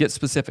 Get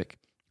specific.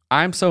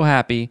 I'm so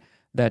happy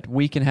that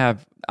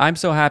I'm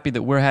so happy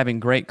that we're having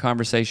great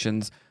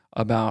conversations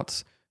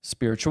about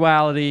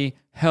spirituality,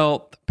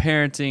 health,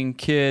 parenting,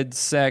 kids,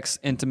 sex,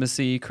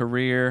 intimacy,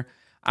 career.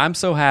 I'm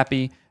so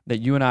happy that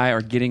you and I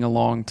are getting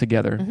along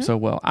together so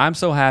well. I'm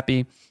so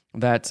happy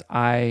that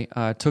I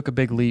took a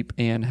big leap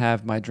and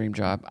have my dream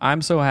job.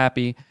 I'm so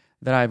happy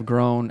that I've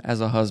grown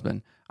as a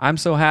husband. I'm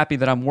so happy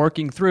that I'm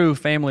working through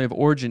family of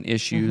origin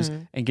issues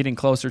and getting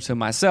closer to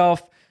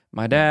myself,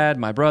 my dad,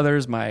 my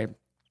brothers, my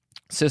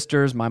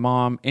sisters, my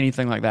mom,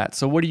 anything like that.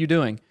 So what are you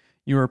doing?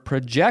 You're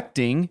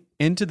projecting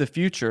into the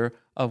future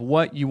of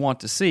what you want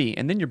to see.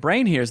 And then your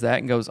brain hears that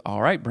and goes,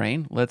 all right,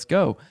 brain, let's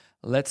go.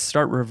 Let's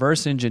start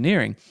reverse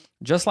engineering.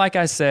 Just like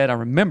I said, I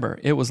remember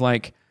it was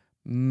like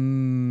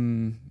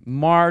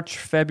March,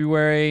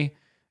 February,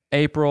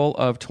 April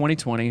of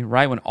 2020,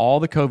 right when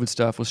all the COVID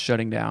stuff was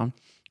shutting down.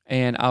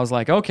 And I was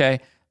like, okay,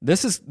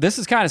 this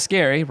is kind of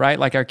scary, right?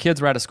 Like our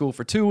kids were out of school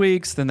for 2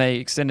 weeks, then they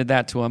extended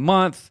that to a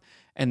month.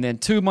 And then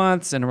 2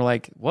 months, and we're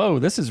like, whoa,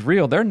 this is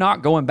real. They're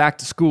not going back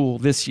to school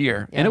this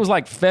year. Yeah. And it was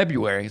like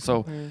February.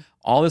 So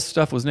all this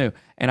stuff was new.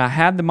 And I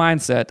had the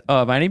mindset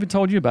of, I even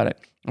told you about it.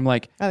 I'm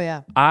like, oh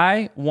yeah,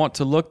 I want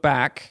to look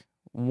back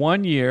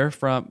 1 year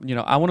from,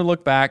 I want to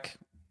look back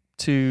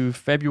to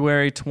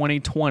February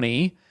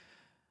 2020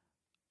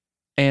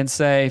 and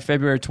say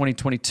February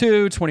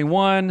 2022,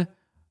 21,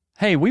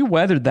 hey, we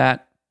weathered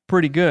that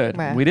pretty good.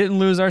 Right. We didn't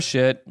lose our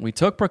shit. We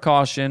took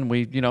precaution.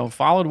 We,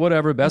 followed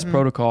whatever best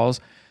protocols.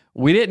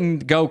 We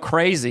didn't go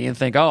crazy and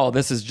think, oh,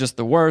 this is just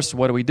the worst.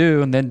 What do we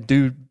do? And then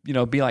be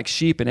like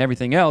sheep and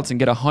everything else and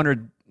get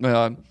 100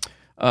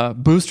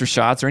 booster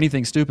shots or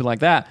anything stupid like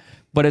that.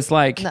 But it's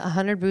like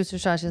 100 booster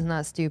shots is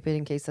not stupid.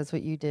 In case that's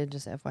what you did,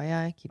 just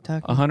FYI, keep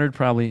talking. 100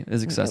 probably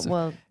is excessive.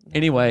 Well,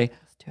 anyway,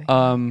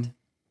 I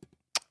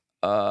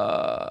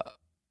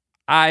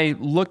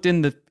looked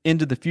into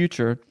the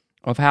future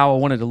of how I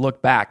wanted to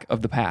look back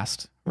of the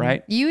past.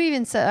 Right? You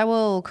even said, I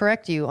will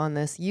correct you on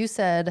this. You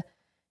said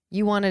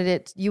you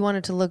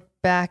wanted to look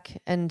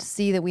back and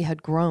see that we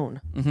had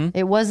grown.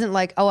 It wasn't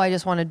like, oh, I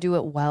just want to do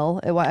it well.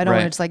 I don't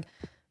want to just like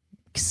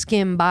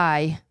skim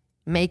by,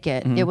 make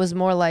it. It was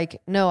more like,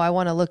 no, I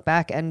want to look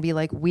back and be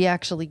like, we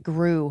actually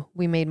grew.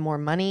 We made more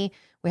money.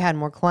 We had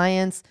more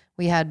clients.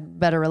 We had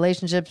better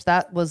relationships.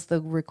 That was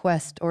the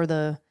request or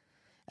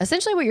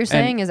essentially what you're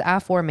saying is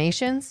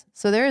affirmations.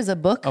 So there is a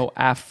book. Oh,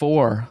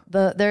 Affor.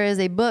 There is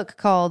a book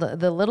called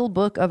The Little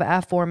Book of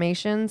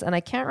Affirmations. And I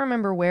can't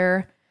remember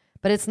where,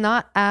 but it's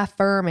not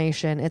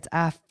affirmation, it's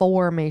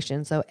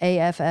affirmation. So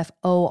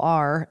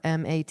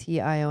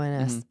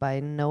AFFORMATIONS by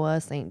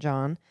Noah St.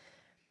 John.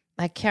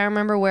 I can't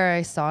remember where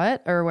I saw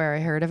it or where I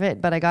heard of it,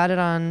 but I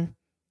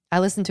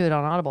listened to it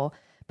on Audible.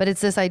 But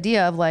it's this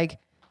idea of like,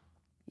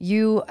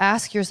 you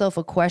ask yourself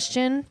a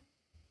question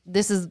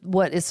this is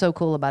what is so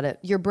cool about it.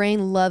 Your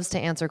brain loves to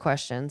answer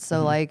questions.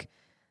 So like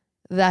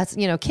that's,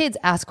 kids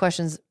ask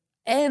questions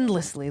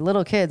endlessly.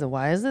 Little kids,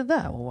 why is it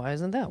that? Well, why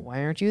isn't that?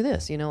 Why aren't you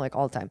this? Like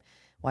all the time.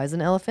 Why does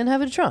an elephant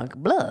have a trunk?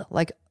 Blah.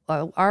 Like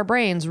our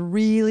brains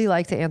really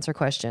like to answer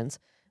questions,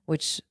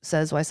 which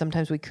says why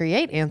sometimes we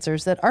create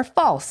answers that are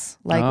false.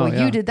 Like,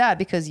 you did that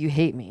because you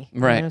hate me.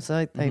 Right.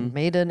 So I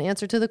made an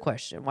answer to the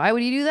question. Why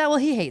would you do that? Well,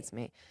 he hates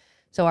me.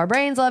 So our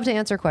brains love to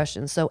answer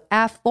questions. So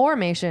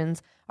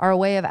affirmations are a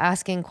way of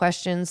asking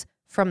questions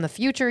from the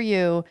future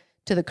you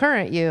to the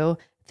current you.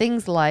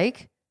 Things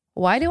like,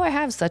 why do I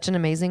have such an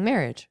amazing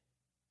marriage?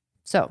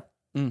 So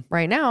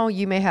right now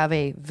you may have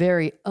a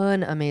very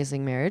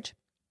unamazing marriage,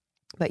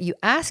 but you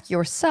ask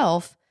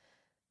yourself,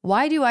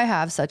 why do I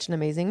have such an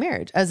amazing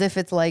marriage? As if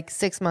it's like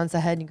 6 months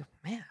ahead and you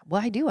go, man,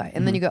 why do I?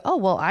 And then you go, oh,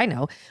 well, I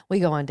know. We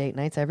go on date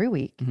nights every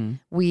week.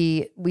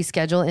 We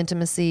schedule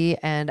intimacy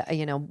and,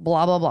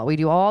 blah, blah, blah. We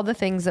do all the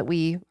things that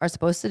we are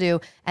supposed to do.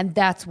 And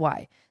that's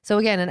why. So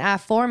again, an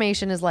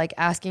affirmation is like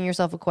asking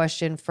yourself a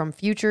question from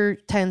future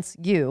tense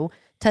you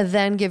to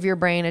then give your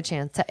brain a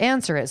chance to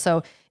answer it.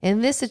 So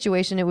in this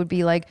situation, it would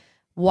be like,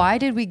 why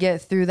did we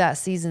get through that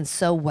season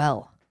so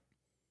well?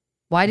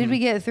 Why did we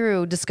get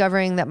through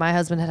discovering that my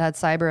husband had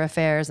cyber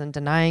affairs and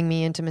denying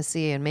me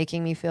intimacy and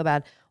making me feel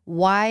bad?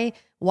 Why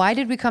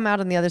did we come out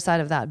on the other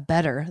side of that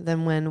better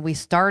than when we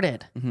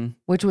started?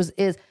 Which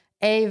is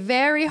a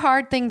very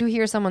hard thing to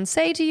hear someone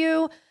say to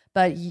you,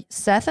 but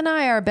Seth and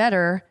I are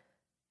better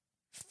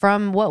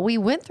from what we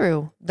went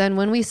through than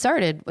when we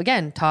started.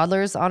 Again,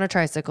 toddlers on a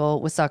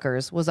tricycle with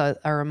suckers was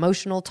our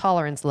emotional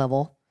tolerance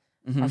level,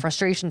 our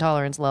frustration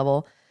tolerance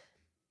level.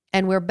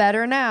 And we're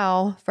better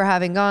now for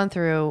having gone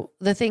through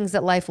the things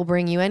that life will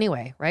bring you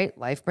anyway, right?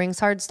 Life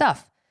brings hard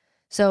stuff.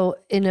 So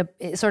in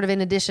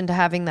addition to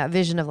having that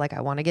vision of like,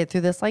 I want to get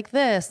through this like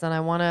this, and I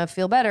want to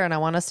feel better and I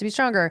want us to be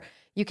stronger,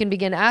 you can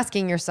begin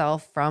asking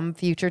yourself from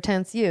future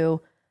tense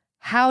you,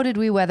 how did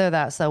we weather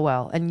that so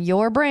well? And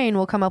your brain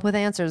will come up with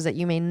answers that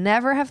you may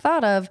never have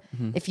thought of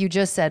if you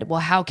just said, well,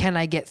 how can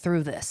I get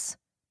through this?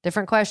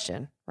 Different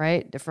question,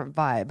 right? Different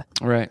vibe.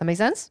 Right. That makes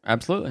sense?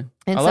 Absolutely.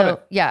 And I love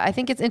it. Yeah, I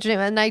think it's interesting.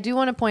 And I do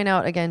want to point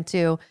out again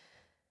too,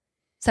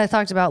 Seth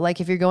talked about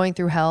like, if you're going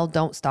through hell,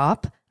 don't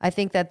stop. I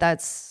think that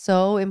that's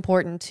so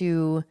important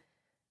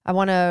I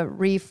want to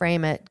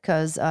reframe it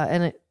because,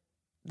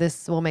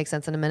 this will make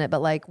sense in a minute,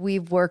 but like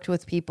we've worked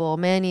with people,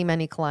 many,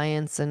 many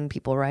clients and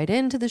people write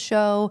into the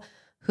show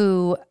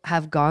who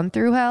have gone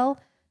through hell.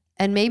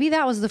 And maybe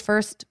that was the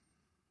first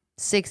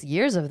 6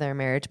 years of their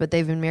marriage, but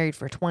they've been married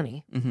for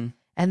 20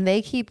 and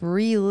they keep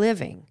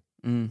reliving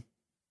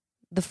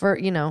the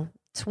first,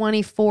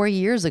 24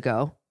 years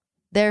ago.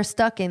 They're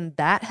stuck in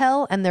that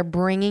hell and they're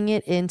bringing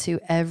it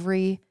into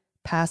every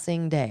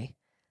passing day.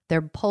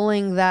 They're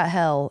pulling that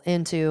hell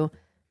into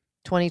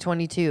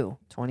 2022,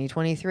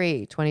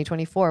 2023,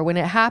 2024. When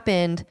it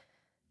happened,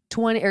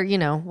 what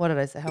did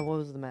I say? What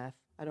was the math?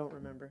 I don't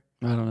remember.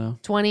 I don't know.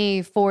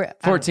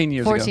 14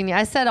 years 14 ago.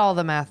 I said all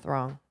the math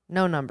wrong.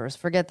 No numbers.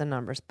 Forget the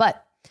numbers.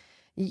 But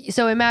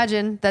so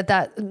imagine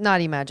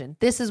not imagine.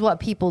 This is what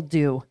people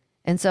do.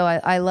 And so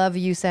I love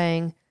you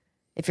saying,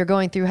 if you're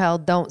going through hell,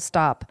 don't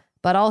stop.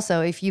 But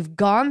also, if you've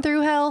gone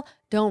through hell,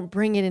 don't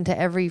bring it into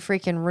every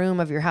freaking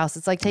room of your house.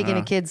 It's like taking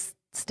a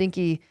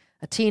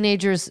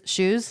teenager's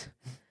shoes.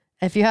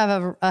 If you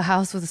have a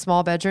house with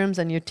small bedrooms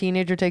and your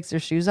teenager takes their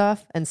shoes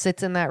off and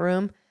sits in that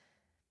room,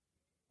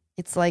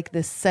 it's like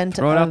the scent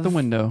Throw it out the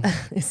window.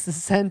 It's the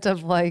scent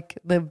of like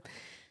the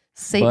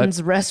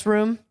Satan's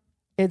restroom.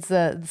 It's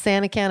the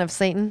Santa can of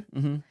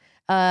Satan.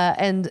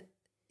 And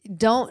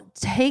don't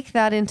take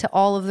that into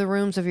all of the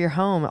rooms of your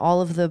home,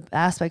 all of the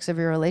aspects of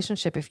your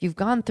relationship. If you've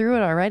gone through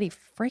it already,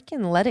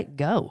 freaking let it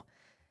go.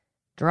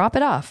 Drop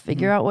it off.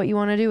 Figure out what you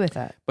want to do with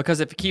that.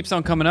 Because if it keeps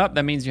on coming up,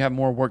 that means you have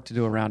more work to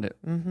do around it,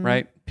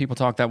 right? People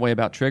talk that way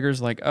about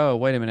triggers, like, oh,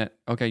 wait a minute.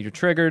 Okay, you're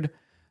triggered.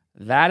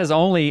 That is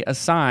only a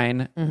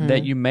sign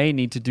that you may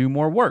need to do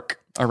more work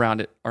around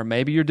it. Or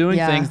maybe you're doing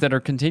things that are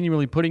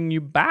continually putting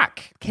you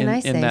back Can I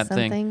say that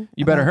something thing.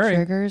 You better about hurry.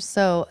 Triggers.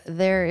 So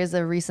there is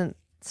a recent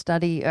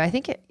study, I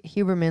think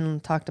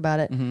Huberman talked about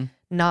it,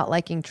 not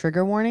liking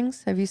trigger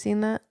warnings. Have you seen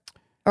that?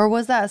 Or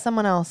was that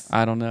someone else?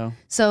 I don't know.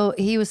 So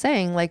he was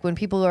saying, like, when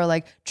people are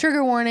like,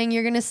 trigger warning,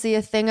 you're going to see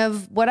a thing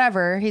of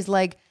whatever. He's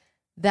like,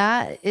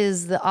 that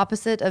is the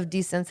opposite of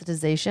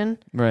desensitization.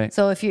 Right.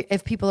 So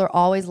if people are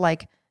always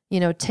like,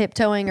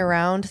 tiptoeing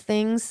around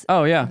things,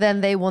 then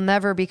they will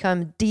never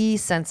become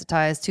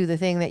desensitized to the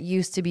thing that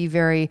used to be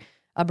very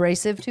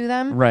abrasive to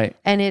them. Right.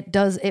 And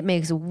it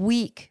makes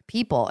weak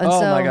people. And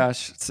my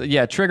gosh. So,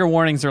 yeah, trigger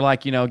warnings are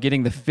like,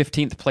 getting the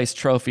 15th place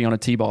trophy on a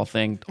T-ball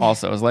thing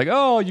also. It's like,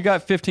 oh, you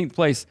got 15th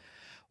place.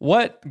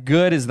 What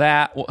good is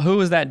that? Who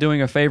is that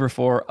doing a favor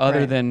for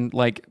other than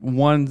like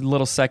one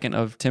little second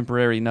of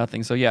temporary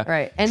nothing? So yeah,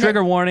 right. And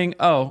trigger warning.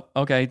 Oh,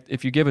 okay.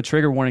 If you give a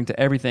trigger warning to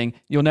everything,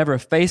 you'll never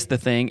face the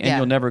thing and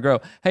you'll never grow.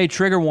 Hey,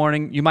 trigger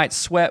warning. You might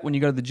sweat when you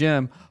go to the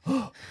gym.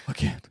 Oh, I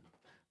can't.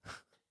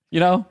 You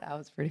know? That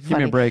was pretty funny. Give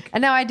me a break.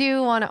 And now I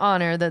do want to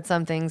honor that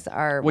some things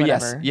are Well,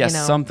 whatever. yes, you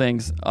know, some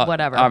things,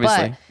 whatever.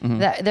 obviously.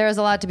 But there is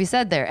a lot to be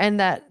said there. And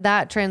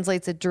that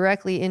translates it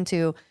directly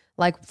into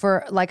like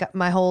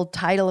my whole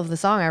title of the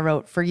song I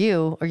wrote for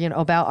you, or, you know,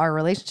 about our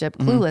relationship,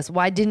 Clueless.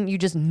 Why didn't you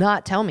just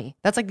not tell me?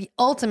 That's like the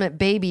ultimate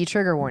baby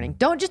trigger warning.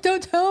 Don't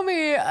tell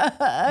me.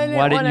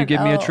 Why didn't you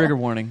give me a trigger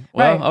warning?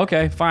 Well, Right.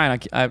 okay, fine.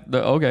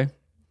 Okay.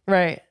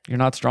 Right. You're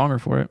not stronger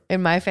for it.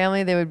 In my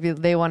family,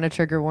 they want a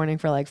trigger warning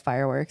for like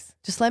fireworks.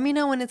 Just let me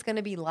know when it's going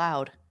to be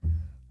loud.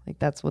 Like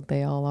that's what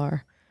they all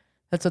are.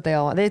 That's what they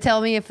all want. They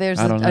tell me if there's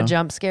I don't know. a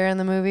jump scare in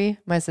the movie.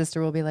 My sister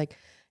will be like,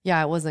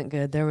 yeah, it wasn't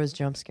good. There was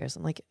jump scares.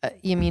 I'm like,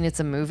 you mean it's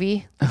a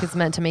movie? Like it's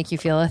meant to make you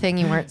feel a thing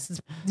you weren't,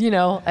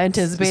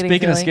 anticipating.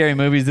 Speaking of feeling? scary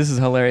movies, this is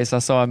hilarious. I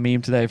saw a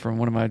meme today from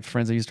one of my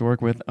friends I used to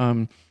work with.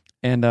 What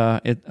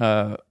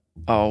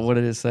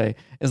did it say?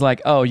 It's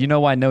like, oh, you know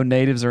why no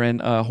natives are in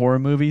horror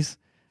movies?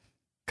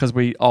 Because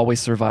we always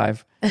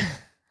survive.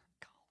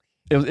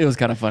 It was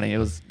kind of funny. It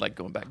was like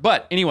going back.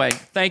 But anyway,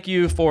 thank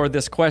you for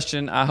this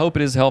question. I hope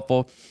it is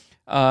helpful.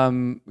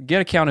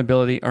 Get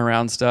accountability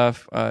around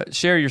stuff.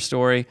 Share your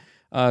story.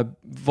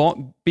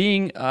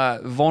 Being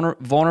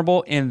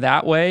vulnerable in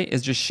that way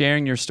is just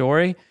sharing your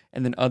story,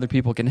 and then other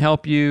people can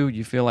help you.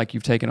 You feel like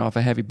you've taken off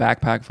a heavy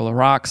backpack full of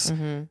rocks,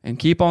 and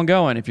keep on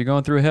going. If you're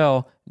going through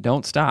hell,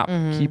 don't stop.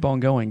 Keep on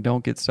going.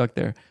 Don't get stuck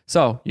there.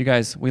 So, you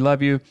guys, we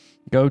love you.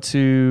 Go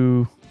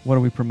to... What are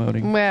we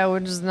promoting? Well, we're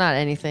just not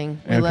anything.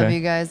 We Okay. love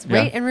you guys. Yeah.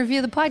 Rate and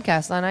review the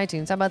podcast on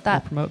iTunes. How about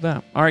that? Promote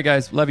that. All right,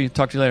 guys. Love you.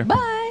 Talk to you later.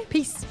 Bye.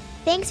 Peace.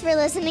 Thanks for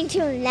listening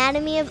to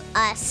Anatomy of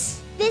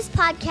Us. This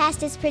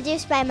podcast is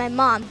produced by my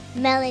mom,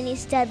 Melanie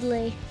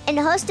Studley, and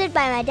hosted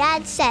by my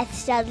dad, Seth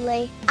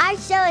Studley. Our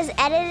show is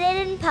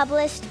edited and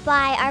published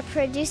by our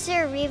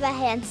producer, Reva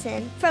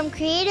Hansen, from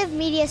Creative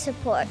Media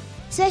Support.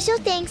 Special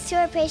thanks to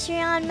our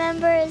Patreon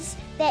members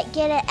that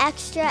get an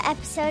extra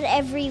episode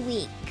every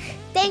week.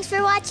 Thanks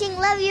for watching.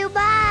 Love you.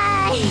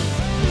 Bye.